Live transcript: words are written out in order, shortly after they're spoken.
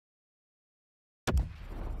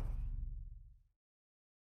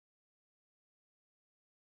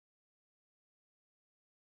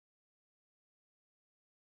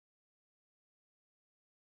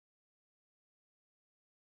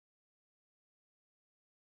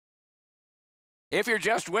If you're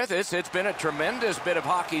just with us, it's been a tremendous bit of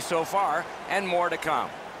hockey so far, and more to come.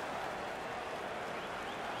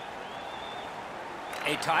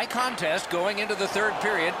 A tie contest going into the third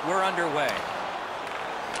period. We're underway.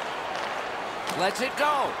 Lets it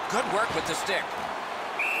go. Good work with the stick.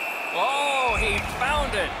 Oh, he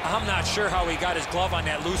found it. I'm not sure how he got his glove on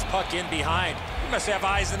that loose puck in behind. He must have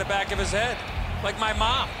eyes in the back of his head, like my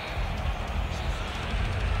mom.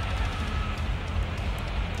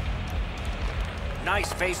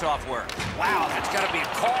 Nice face-off work. Wow, that's got to be a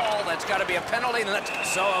call. That's got to be a penalty.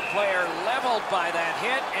 So a player leveled by that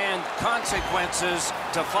hit and consequences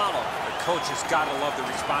to follow. The coach has got to love the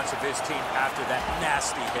response of his team after that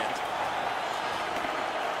nasty hit.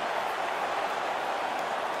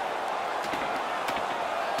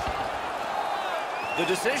 The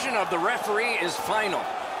decision of the referee is final.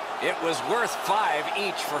 It was worth 5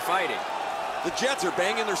 each for fighting. The Jets are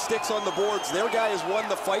banging their sticks on the boards. Their guy has won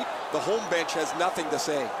the fight. The home bench has nothing to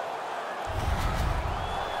say.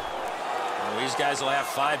 Well, these guys will have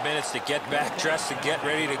 5 minutes to get back dressed and get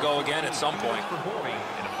ready to go again at some point. For boarding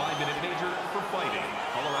and a 5-minute major for fighting.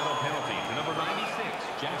 Colorado penalty to number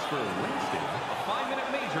 96, Jasper Winston. A 5-minute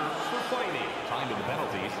major for fighting. Time to the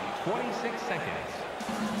penalties, 26 seconds.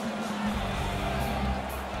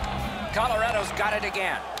 Colorado's got it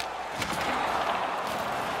again.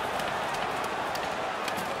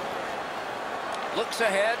 Looks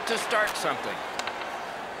ahead to start something.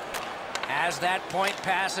 Has that point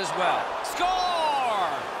pass as well.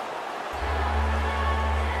 Score!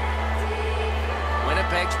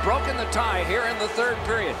 Winnipeg's broken the tie here in the third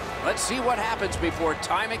period. Let's see what happens before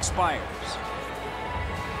time expires.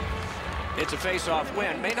 It's a face-off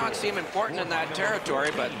win. May not seem important in that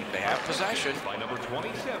territory, but they have possession. By number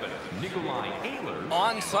 27, Nikolai Ehlers.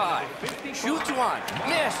 Onside. Shoots one.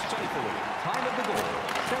 Missed. Time of the goal,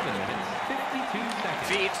 7 minutes, 52 seconds.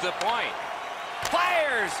 Feeds the point.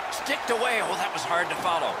 Fires! Sticked away. Oh, that was hard to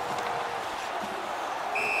follow.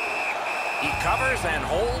 He covers and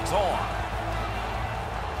holds on.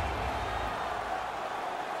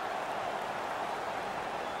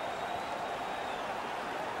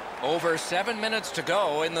 Over 7 minutes to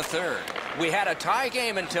go in the third. We had a tie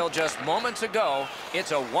game until just moments ago.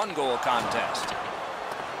 It's a one-goal contest.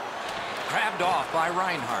 Grabbed off by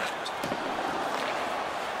Reinhart.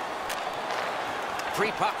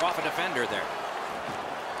 Free puck off a defender there.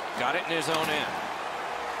 Got it in his own end.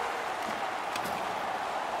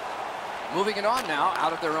 Moving it on now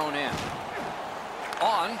out of their own end.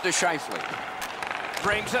 On to Scheifele.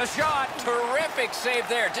 Brings a shot. Terrific save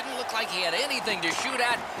there. Didn't look like he had anything to shoot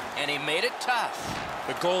at, and he made it tough.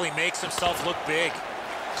 The goalie makes himself look big.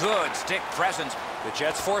 Good stick presence. The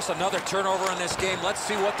Jets force another turnover in this game. Let's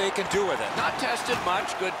see what they can do with it. Not tested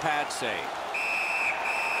much. Good pad save.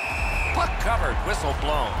 Puck covered. Whistle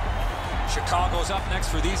blown. Chicago's up next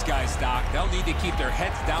for these guys, Doc. They'll need to keep their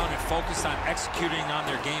heads down and focus on executing on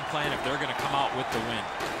their game plan if they're going to come out with the win.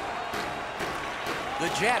 The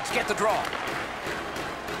Jets get the draw.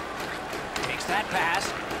 Takes that pass.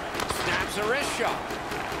 Snaps a wrist shot.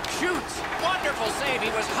 Shoots. Wonderful save.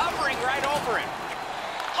 He was hovering right over it.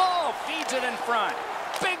 Oh, feeds it in front.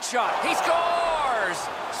 Big shot. He scores!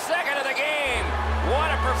 Second of the game. What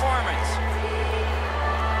a performance.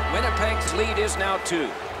 Winnipeg's lead is now 2.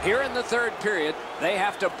 Here in the third period, they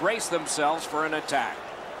have to brace themselves for an attack.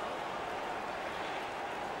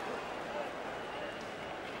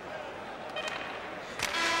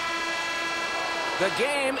 The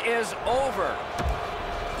game is over.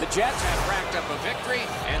 The Jets have racked up a victory,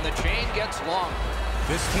 and the chain gets longer.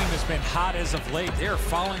 This team has been hot as of late. They're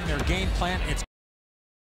following their game plan. It's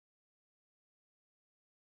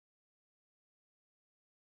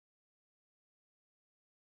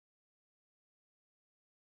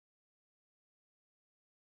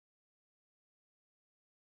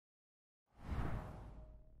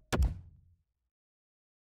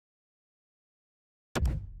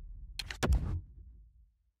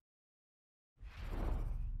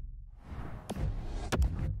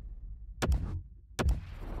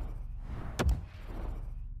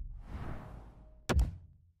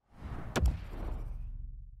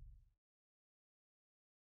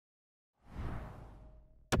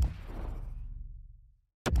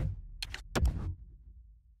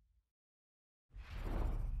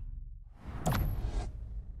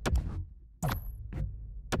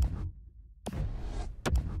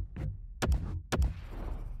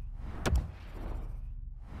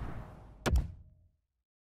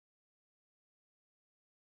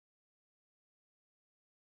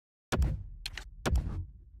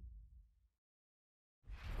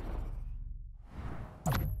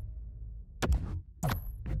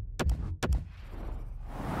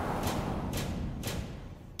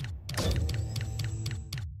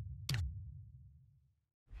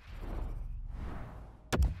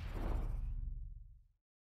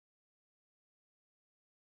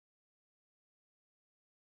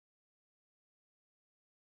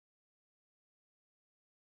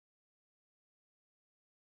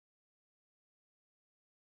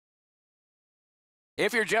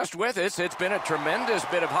If you're just with us, it's been a tremendous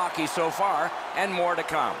bit of hockey so far, and more to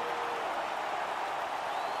come.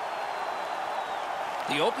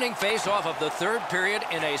 The opening face-off of the third period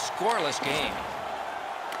in a scoreless game.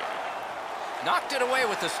 Knocked it away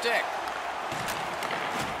with the stick.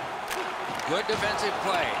 Good defensive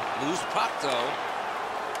play. Loose puck, though.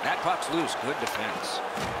 That puck's loose. Good defense.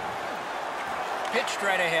 Pitched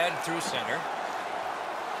right ahead through center.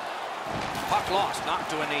 Puck lost. Knocked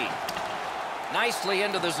to a knee. Nicely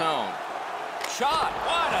into the zone. Shot.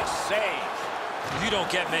 What a save. You don't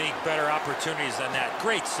get many better opportunities than that.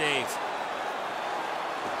 Great save.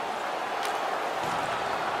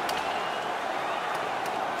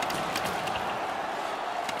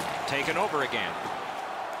 Taken over again.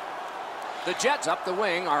 The Jets up the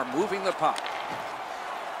wing are moving the puck.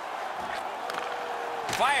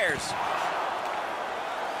 Fires.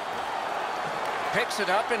 Picks it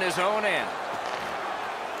up in his own end.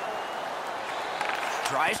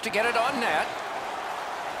 Tries to get it on net.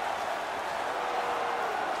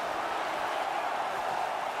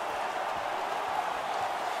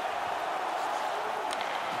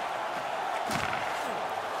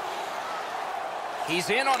 He's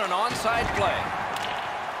in on an onside play.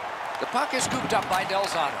 The puck is scooped up by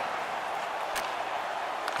Delzato.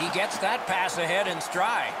 He gets that pass ahead in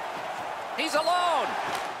stride. He's alone.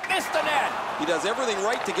 Missed the net. He does everything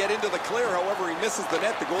right to get into the clear. However, he misses the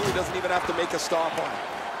net. The goalie doesn't even have to make a stop on it.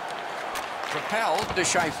 Propelled to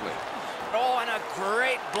Scheifele. Oh, and a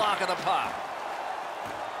great block of the puck.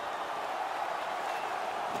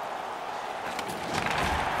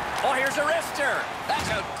 Oh, here's a wrister. That's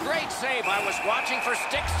a great save. I was watching for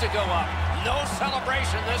sticks to go up. No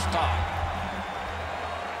celebration this time.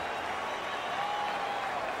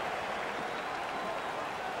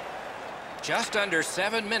 Just under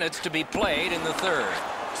 7 minutes to be played in the third.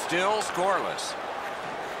 Still scoreless.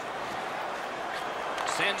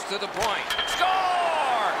 Sends to the point.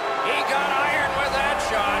 Score! He got iron with that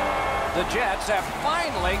shot. The Jets have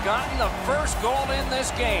finally gotten the first goal in this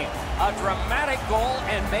game. A dramatic goal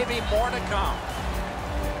and maybe more to come.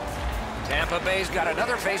 Tampa Bay's got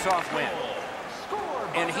another face-off win.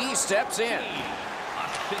 And he steps in.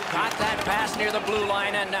 Got that pass near the blue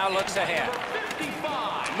line and now looks ahead.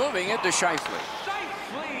 Moving it to Scheifele.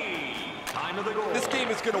 This game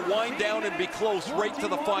is going to wind down and be close right to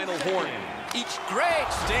the final horn. Each great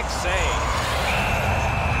stick save.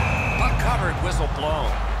 Puck covered, whistle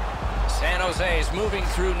blown. San Jose is moving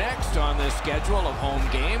through next on this schedule of home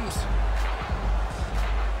games.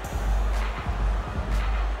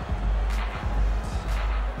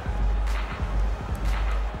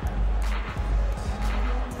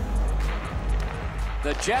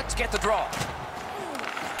 The Jets get the draw.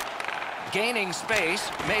 Gaining space,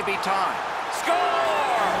 maybe time. Score!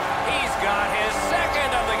 He's got his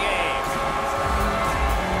second of the game.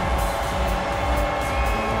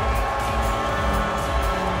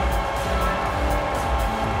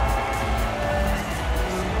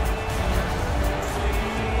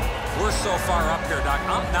 We're so far up here, Doc.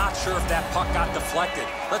 I'm not sure if that puck got deflected.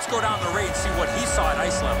 Let's go down the rate and see what he saw at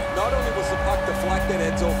ice level. Not only was the puck deflected,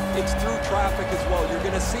 Enzo, it's through traffic as well. You're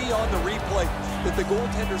going to see on the replay that the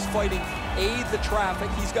goaltender's fighting the traffic.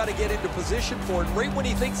 He's got to get into position for it. Right when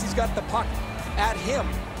he thinks he's got the puck at him,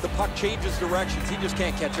 the puck changes directions. He just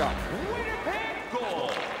can't catch up.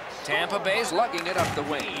 Tampa Bay's lugging it up the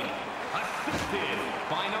wing. Assisted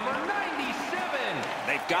by number 97.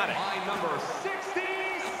 They've got it. By number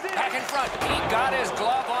 66. Back in front. He got his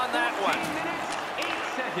glove on that one. 8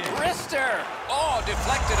 seconds. Wrister. Oh,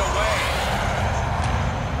 deflected away.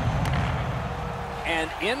 And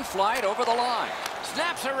in flight over the line.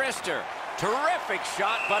 Snaps a wrister. Terrific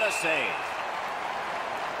shot, but a save.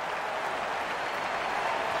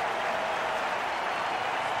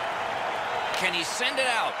 Can he send it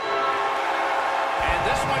out? And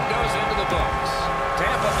this one goes into the books.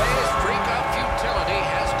 Tampa Bay's streak of futility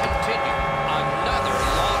has continued. Another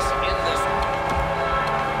loss in this one.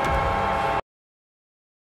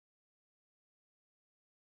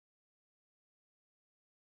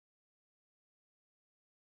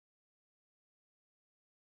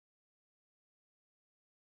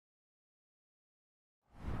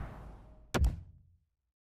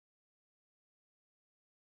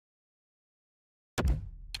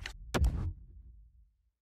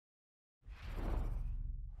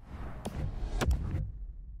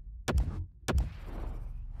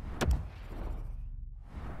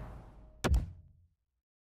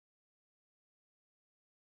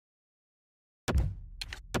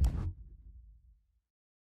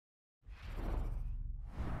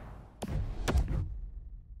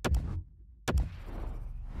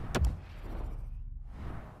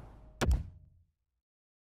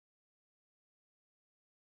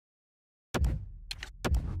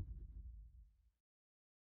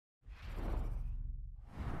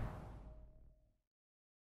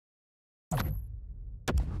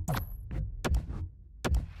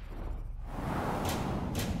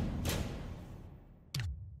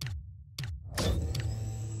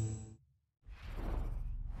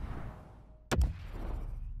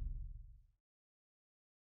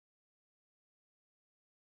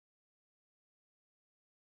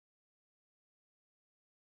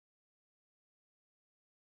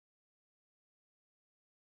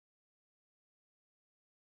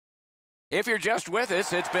 If you're just with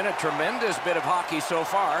us, it's been a tremendous bit of hockey so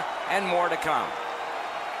far, and more to come.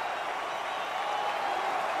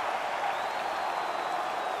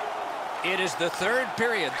 It is the third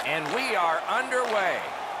period, and we are underway.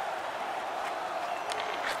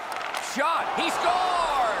 Shot, he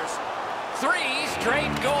scores! 3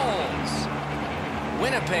 straight goals.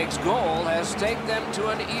 Winnipeg's goal has taken them to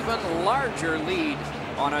an even larger lead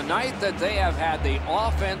on a night that they have had the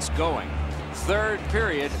offense going. Third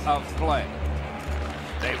period of play.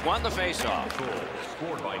 They've won the faceoff.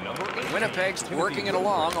 Scored by number 18, Winnipeg's working it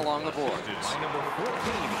along the boards. By number 14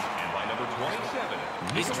 and by number 27.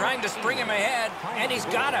 He's trying to spring him ahead, and he's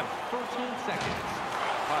got him. 13 seconds.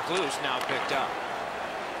 Puck loose, now picked up.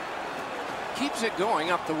 Keeps it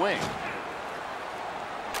going up the wing.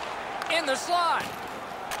 In the slot.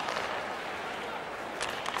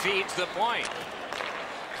 Feeds the point.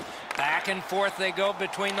 Back and forth they go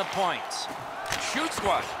between the points. Shoots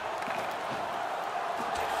one.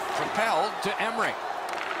 Propelled to Emmerich.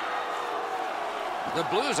 The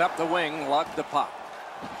Blues up the wing lug the puck.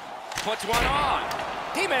 Puts one on.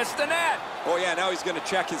 He missed the net. Oh, yeah, now he's going to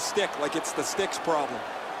check his stick like it's the stick's problem.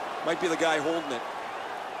 Might be the guy holding it.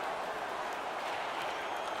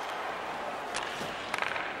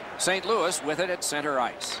 St. Louis with it at center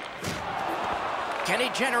ice. Can he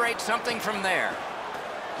generate something from there?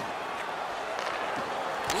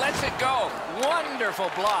 Lets it go. Wonderful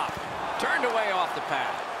block. Turned away off the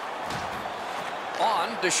pad. On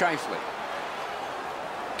to Scheifele.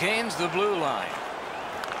 Gains the blue line.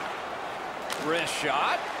 Wrist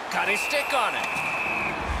shot. Got his stick on it.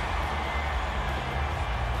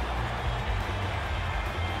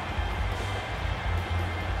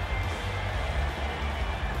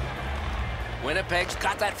 Winnipeg's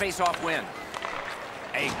got that face-off win.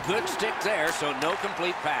 A good stick there, so no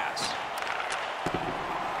complete pass.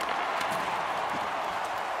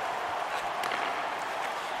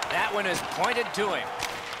 That one is pointed to him.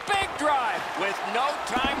 Big drive. With no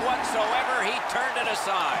time whatsoever, he turned it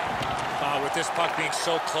aside. With this puck being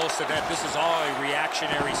so close to that, this is all a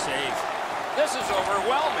reactionary save. This is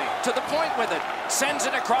overwhelming. To the point with it. Sends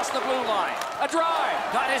it across the blue line. A drive.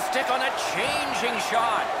 Got his stick on a changing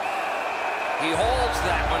shot. He holds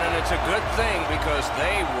that one, and it's a good thing because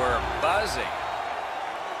they were buzzing.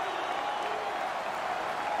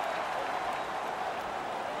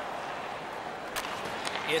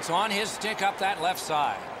 It's on his stick up that left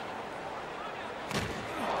side.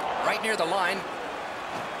 Right near the line.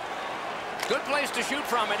 Good place to shoot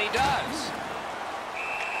from, and he does.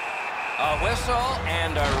 A whistle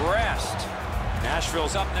and a rest.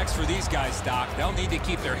 Nashville's up next for these guys, Doc. They'll need to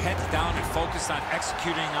keep their heads down and focus on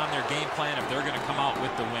executing on their game plan if they're going to come out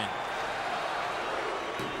with the win.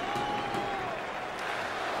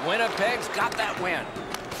 Winnipeg's got that win.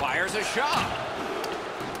 Fires a shot.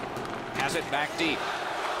 Has it back deep.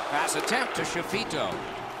 Pass attempt to Shafito.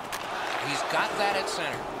 He's got that at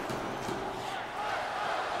center.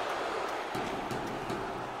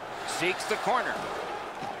 Seeks the corner.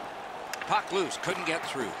 Puck loose. Couldn't get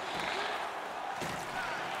through.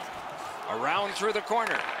 Around through the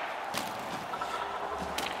corner.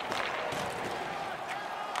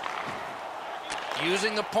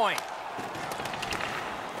 Using the point.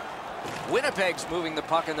 Winnipeg's moving the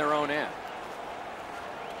puck in their own end.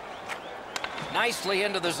 Nicely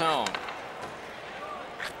into the zone.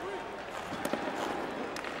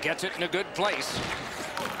 Gets it in a good place.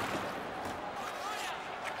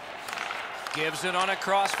 Gives it on a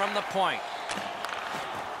cross from the point.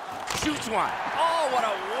 Shoots one. Oh, what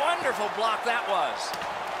a wonderful block that was.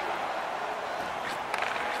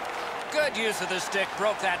 Good use of the stick.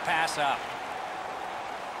 Broke that pass up.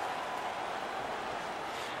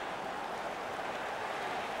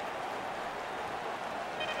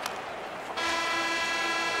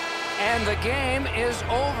 And the game is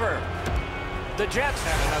over. The Jets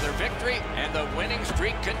have another victory, and the winning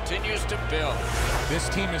streak continues to build. This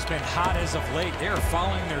team has been hot as of late. They are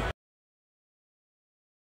following their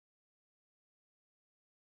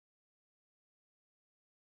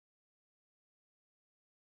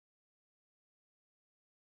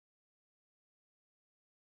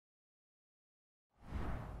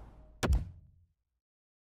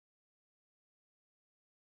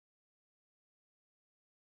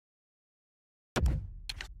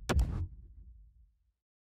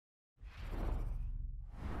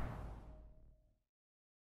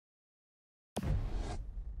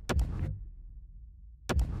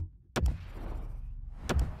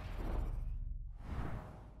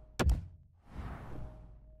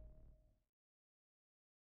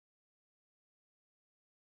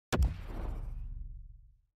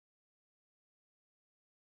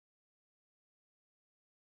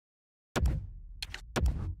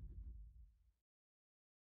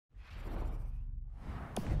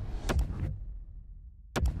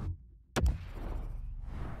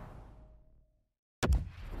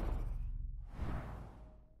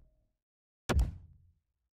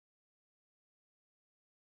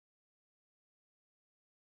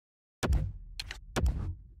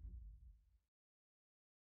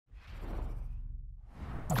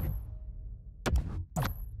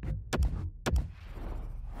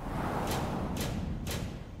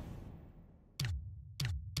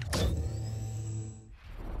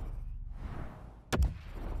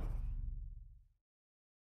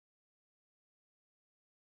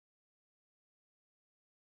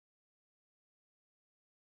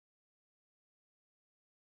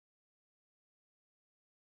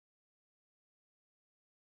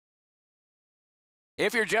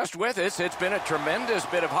If you're just with us, it's been a tremendous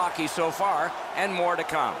bit of hockey so far, and more to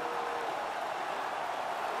come.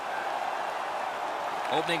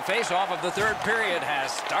 Opening face-off of the third period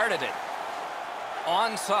has started it.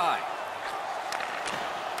 Onside.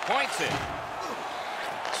 Points it.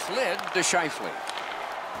 Slid to Scheifele.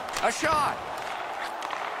 A shot.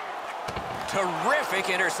 Terrific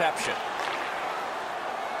interception.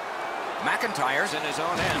 McIntyre's in his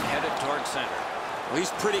own end, headed towards center. Well,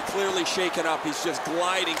 he's pretty clearly shaken up. He's just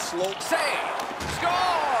gliding slow. Save!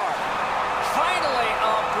 Score! Finally,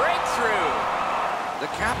 a breakthrough! The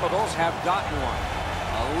Capitals have gotten one.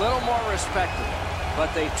 A little more respectable, but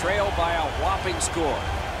they trail by a whopping score.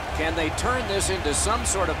 Can they turn this into some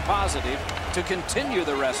sort of positive to continue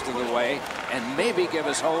the rest of the way and maybe give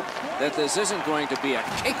us hope that this isn't going to be a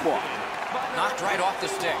cakewalk? Knocked right off the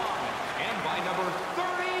stick. And by number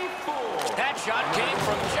 34. That shot came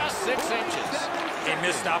from just 6 inches. A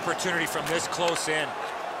missed opportunity from this close in.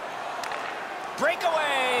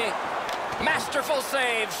 Breakaway! Masterful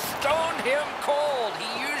save. Stoned him cold.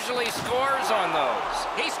 He usually scores on those.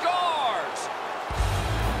 He scores!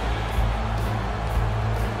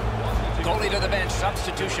 Goalie to the bench.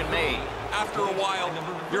 Substitution made. After a while,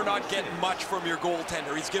 you're not getting much from your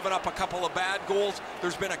goaltender. He's given up a couple of bad goals.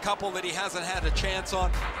 There's been a couple that he hasn't had a chance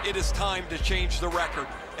on. It is time to change the record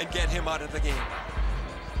and get him out of the game.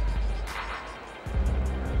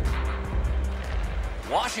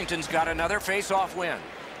 Washington's got another face-off win.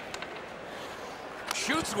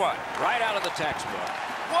 Shoots one right out of the textbook.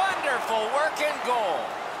 Wonderful work in goal.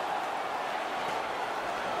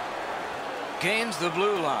 Gains the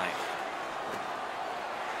blue line.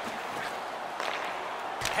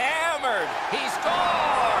 Hammered. He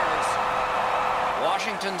scores!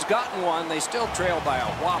 Washington's gotten one. They still trail by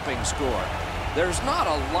a whopping score. There's not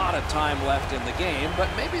a lot of time left in the game, but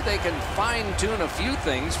maybe they can fine-tune a few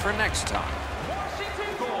things for next time.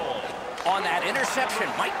 On that interception,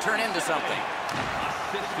 might turn into something.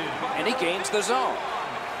 And he gains the zone.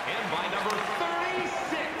 And by number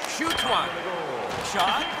 36. Shoots one.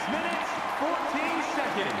 Shot. 6 minutes, 14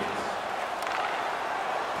 seconds.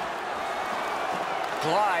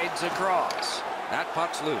 Glides across. That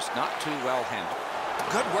puck's loose, not too well handled.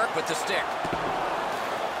 Good work with the stick.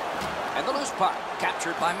 And the loose puck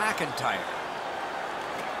captured by McIntyre.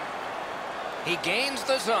 He gains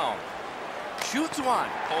the zone. Shoots one.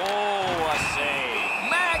 Oh, a save.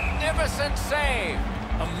 Magnificent save.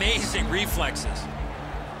 Amazing reflexes.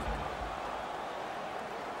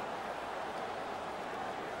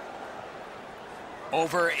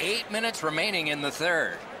 Over 8 minutes remaining in the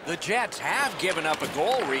third. The Jets have given up a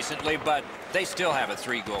goal recently, but they still have a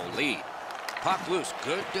 3-goal lead. Puck loose.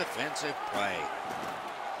 Good defensive play.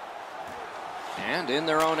 And in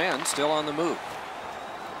their own end, still on the move.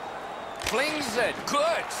 Flings it.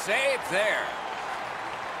 Good save there.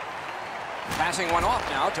 Passing one off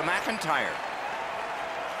now to McIntyre.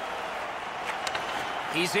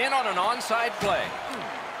 He's in on an onside play.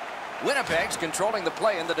 Winnipeg's controlling the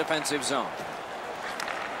play in the defensive zone.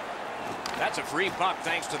 That's a free puck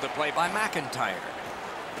thanks to the play by McIntyre.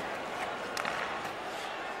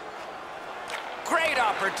 Great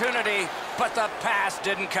opportunity, but the pass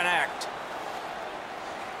didn't connect.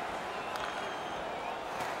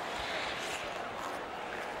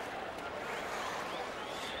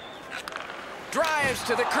 Drives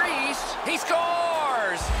to the crease. He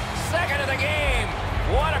scores! Second of the game.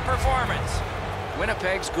 What a performance.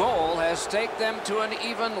 Winnipeg's goal has staked them to an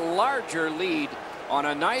even larger lead on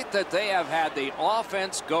a night that they have had the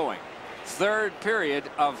offense going. Third period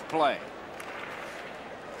of play.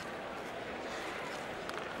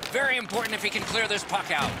 Very important if he can clear this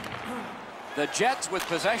puck out. The Jets with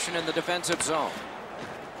possession in the defensive zone.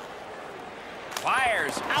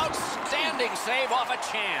 Fires. Outstanding save off a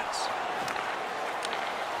chance.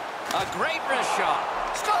 A great wrist shot.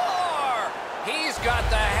 Score! He's got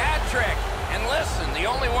the hat trick. And listen, the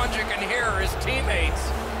only ones you can hear are his teammates.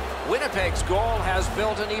 Winnipeg's goal has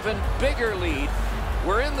built an even bigger lead.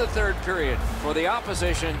 We're in the third period. For the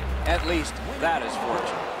opposition, at least that is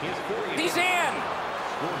fortunate. He's in!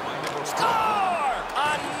 Score!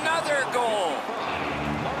 Another goal!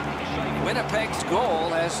 Winnipeg's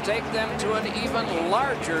goal has taken them to an even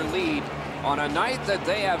larger lead on a night that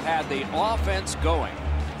they have had the offense going.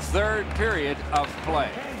 Third period of play.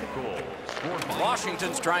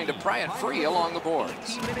 Washington's trying to pry it free along the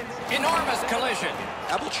boards. Enormous collision.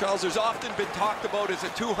 Abel-Chalzer's often been talked about as a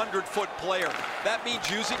 200-foot player. That means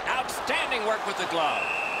using outstanding work with the glove.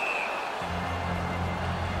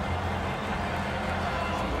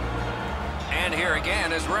 And here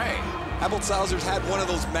again is Ray. Abel-Chalzer's had one of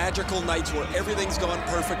those magical nights where everything's gone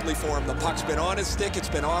perfectly for him. The puck's been on his stick, it's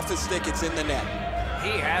been off his stick, it's in the net.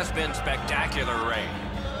 He has been spectacular, Ray.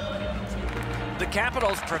 The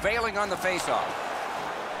Capitals prevailing on the faceoff.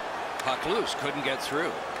 Puck loose, couldn't get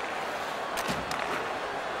through.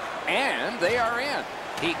 And they are in.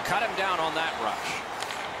 He cut him down on that rush.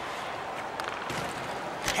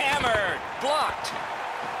 Hammered, blocked.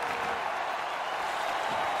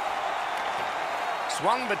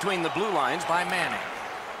 Swung between the blue lines by Manning.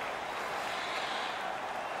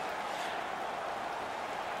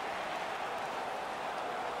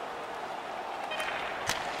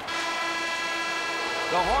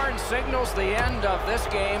 The horn signals the end of this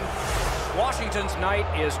game. Washington's night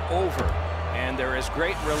is over, and there is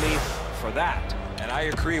great relief for that. And I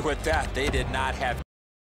agree with that. They did not have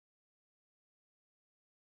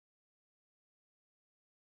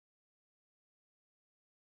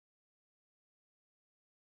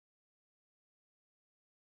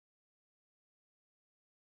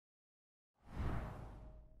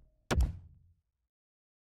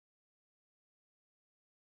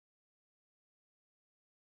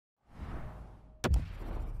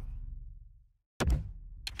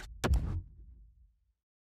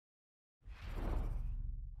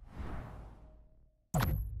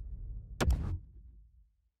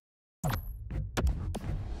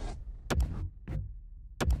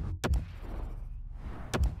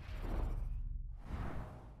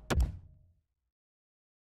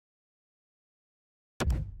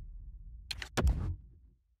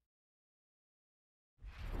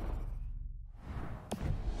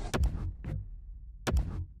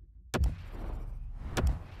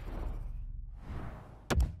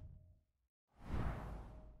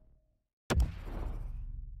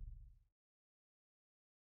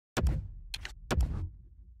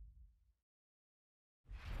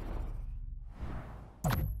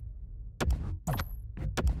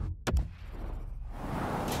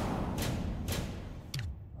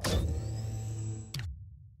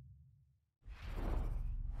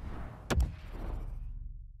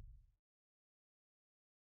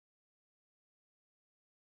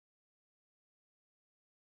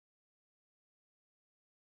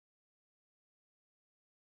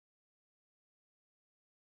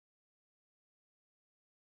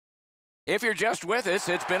If you're just with us,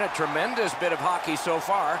 it's been a tremendous bit of hockey so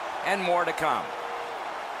far, and more to come.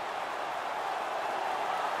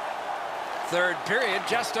 Third period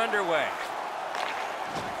just underway.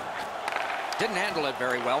 Didn't handle it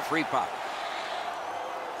very well. Free puck.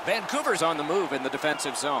 Vancouver's on the move in the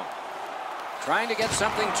defensive zone. Trying to get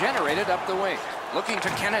something generated up the wing. Looking to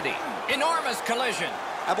Kennedy. Enormous collision.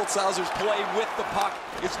 Abelsauzer's play with the puck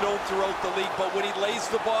is known throughout the league, but when he lays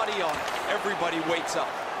the body on it, everybody wakes up.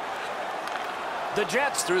 The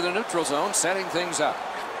Jets through the neutral zone, setting things up.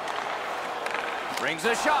 Brings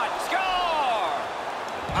a shot. Score!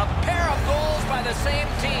 A pair of goals by the same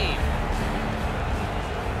team.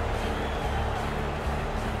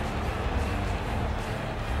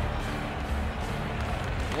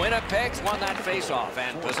 Winnipeg's won that faceoff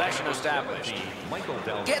and possession established.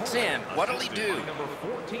 Gets in. What'll he do?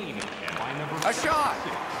 A shot.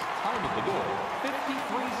 Time of the goal,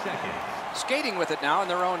 53 seconds. Skating with it now in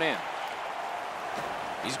their own end.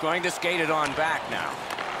 He's going to skate it on back now.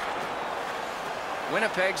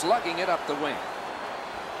 Winnipeg's lugging it up the wing.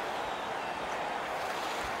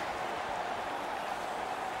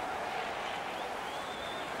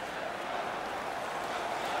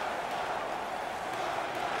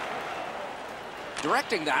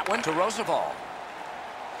 Directing that one to Roosevelt.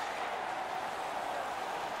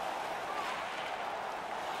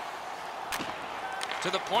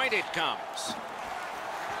 To the point it comes.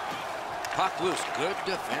 Puck loose. Good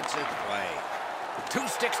defensive play. Two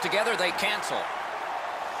sticks together, they cancel.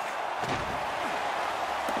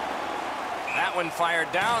 That one fired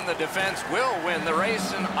down. The defense will win the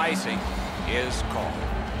race, and icing is called.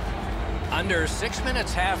 Under 6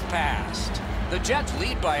 minutes have passed. The Jets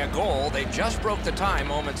lead by a goal. They just broke the tie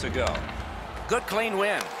moments ago. Good clean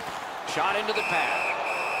win. Shot into the pad.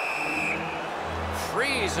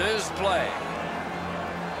 Freezes play.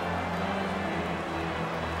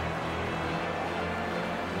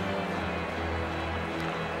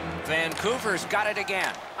 Vancouver's got it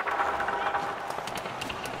again.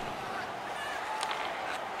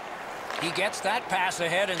 He gets that pass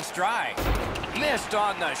ahead in stride. Missed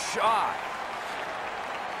on the shot.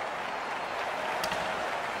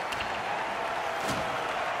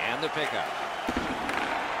 And the pickup.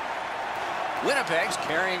 Winnipeg's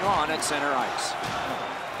carrying on at center ice.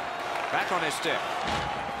 Back on his stick.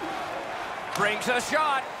 Brings a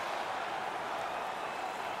shot.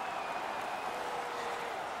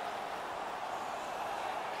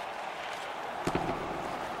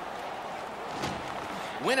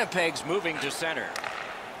 Winnipeg's moving to center.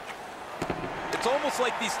 It's almost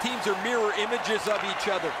like these teams are mirror images of each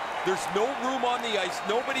other. There's no room on the ice.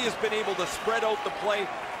 Nobody has been able to spread out the play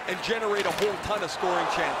and generate a whole ton of scoring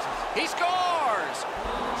chances. He scores!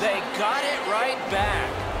 They got it right back.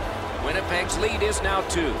 Winnipeg's lead is now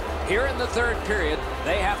 2. Here in the third period,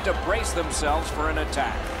 they have to brace themselves for an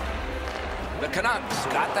attack. The Canucks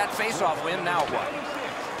got that faceoff win. Now what?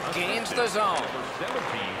 Gains the zone.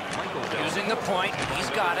 Using the point. He's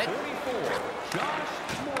got it.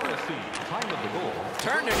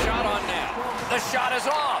 Turned a shot on net. The shot is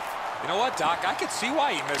off. You know what, Doc? I could see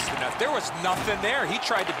why he missed the net. There was nothing there. He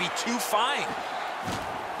tried to be too fine.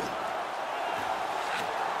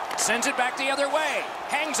 Sends it back the other way.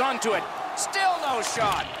 Hangs onto it. Still no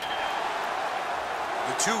shot.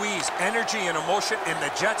 The two E's, energy and emotion, and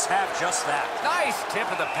the Jets have just that. Nice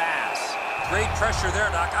tip of the pass. Great pressure there,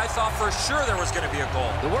 Doc. I thought for sure there was going to be a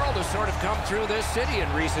goal. The world has sort of come through this city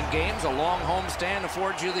in recent games. A long homestand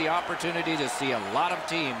affords you the opportunity to see a lot of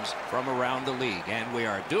teams from around the league, and we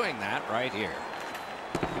are doing that right here.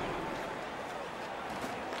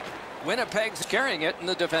 Winnipeg's carrying it in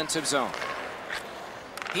the defensive zone.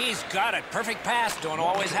 He's got it. Perfect pass. Don't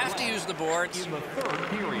always have to use the boards. In the third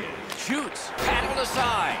period. Shoots. Paddled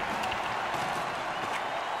aside.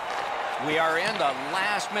 We are in the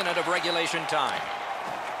last minute of regulation time.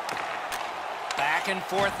 Back and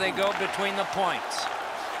forth they go between the points.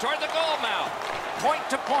 Toward the goal mouth. Point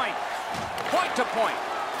to point. Point to point.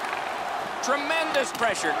 Tremendous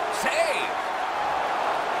pressure. Save.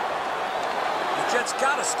 The Jets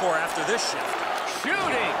got to score after this shift.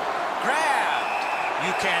 Shooting. Grab.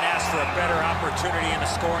 You can't ask for a better opportunity in the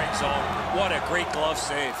scoring zone. What a great glove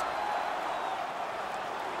save.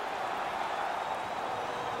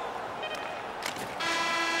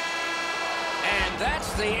 And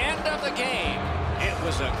that's the end of the game. It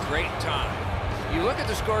was a great time. You look at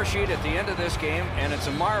the score sheet at the end of this game, and it's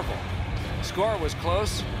a marvel. Score was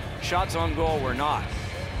close. Shots on goal were not.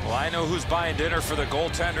 Well, I know who's buying dinner for the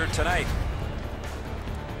goaltender tonight.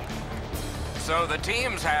 So the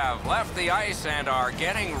teams have left the ice and are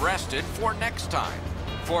getting rested for next time.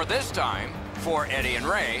 For this time, for Eddie and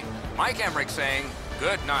Ray, Mike Emmerich saying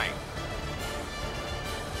good night.